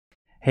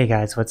Hey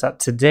guys, what's up?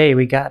 Today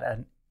we got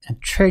a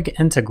trig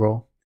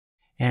integral,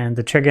 and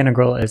the trig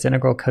integral is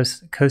integral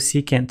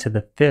cosecant to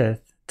the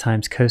fifth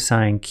times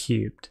cosine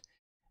cubed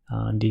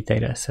on d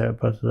theta. So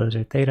both of those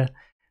are theta.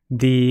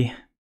 The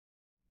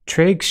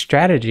trig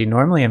strategy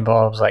normally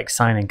involves like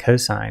sine and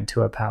cosine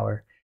to a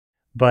power,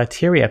 but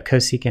here we have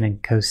cosecant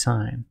and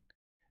cosine.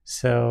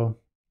 So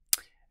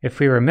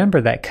if we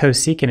remember that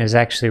cosecant is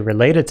actually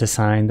related to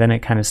sine, then it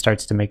kind of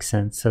starts to make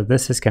sense. So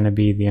this is going to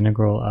be the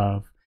integral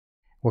of,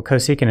 well,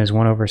 cosecant is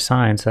 1 over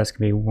sine, so that's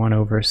going to be 1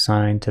 over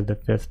sine to the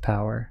fifth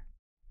power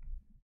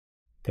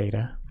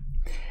theta.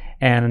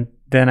 And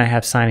then I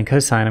have sine and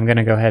cosine. I'm going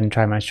to go ahead and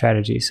try my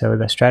strategy. So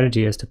the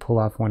strategy is to pull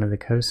off one of the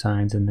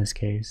cosines in this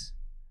case.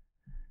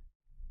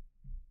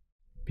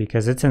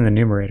 Because it's in the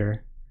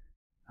numerator,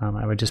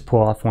 I would just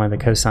pull off one of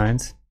the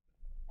cosines.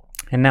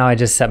 And now I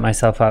just set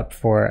myself up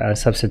for a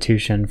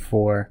substitution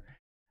for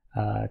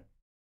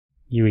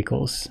u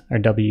equals, or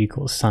w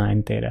equals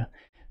sine theta.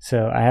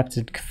 So I have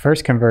to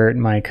first convert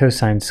my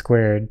cosine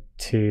squared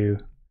to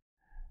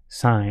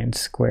sine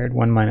squared,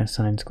 1 minus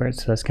sine squared.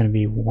 So that's going to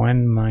be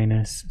 1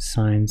 minus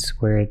sine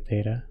squared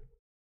theta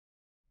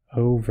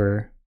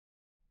over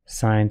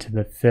sine to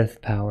the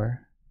fifth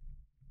power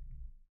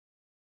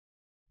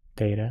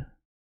theta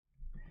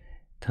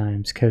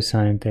times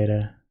cosine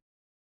theta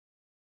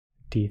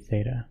d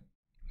theta.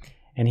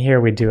 And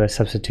here we do a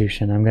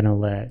substitution. I'm going to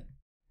let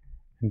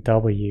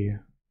w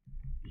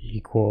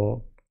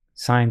equal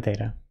sine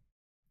theta.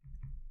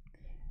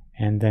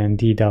 And then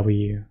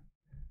dw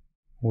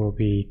will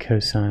be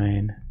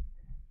cosine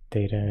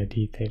theta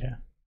d theta.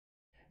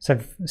 So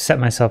I've set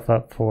myself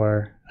up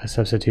for a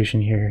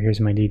substitution here.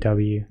 Here's my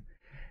dw.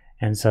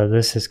 And so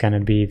this is going to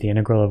be the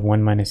integral of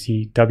 1 minus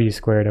w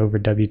squared over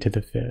w to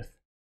the fifth.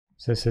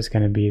 So this is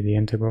going to be the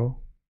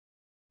integral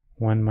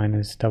 1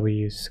 minus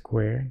w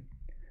squared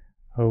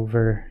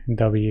over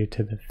w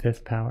to the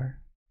fifth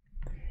power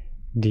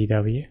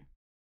dw.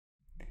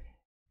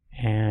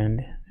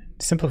 And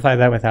simplify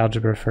that with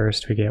algebra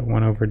first. We get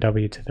 1 over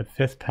w to the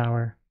fifth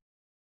power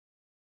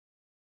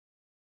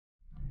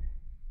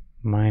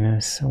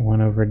minus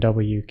 1 over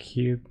w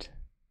cubed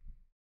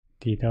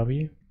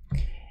dw.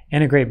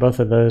 Integrate both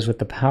of those with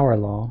the power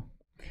law.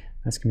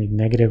 That's going to be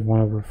negative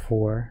 1 over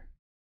 4,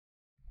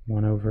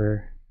 1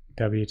 over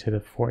w to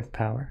the fourth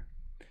power,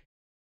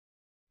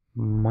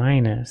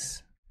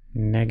 minus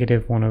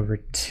negative 1 over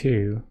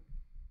 2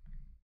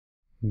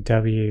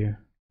 w,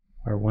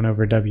 or 1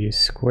 over w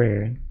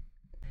squared,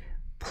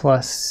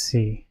 plus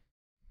c.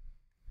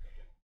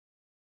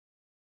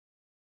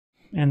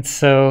 And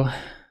so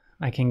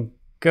I can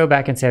go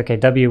back and say, okay,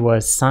 w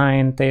was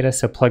sine theta,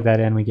 so plug that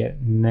in. We get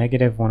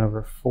negative 1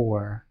 over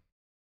 4,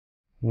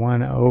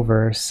 1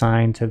 over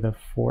sine to the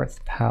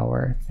fourth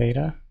power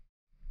theta,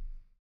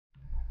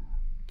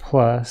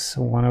 plus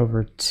 1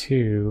 over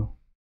 2,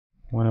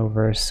 1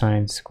 over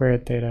sine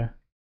squared theta,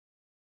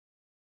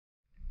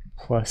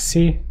 plus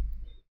c.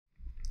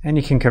 And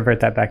you can convert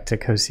that back to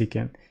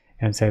cosecant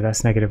and say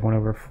that's negative 1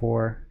 over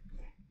 4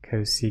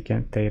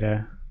 cosecant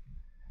theta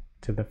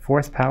to the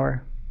fourth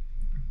power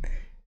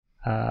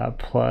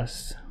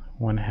plus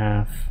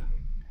 1/2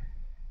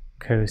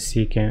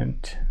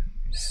 cosecant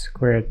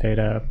squared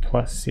theta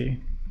plus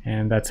c.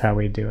 And that's how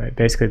we do it.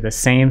 Basically the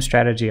same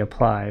strategy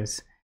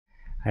applies.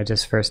 I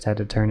just first had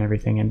to turn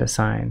everything into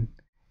sine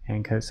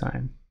and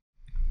cosine.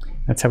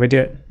 That's how we do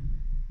it.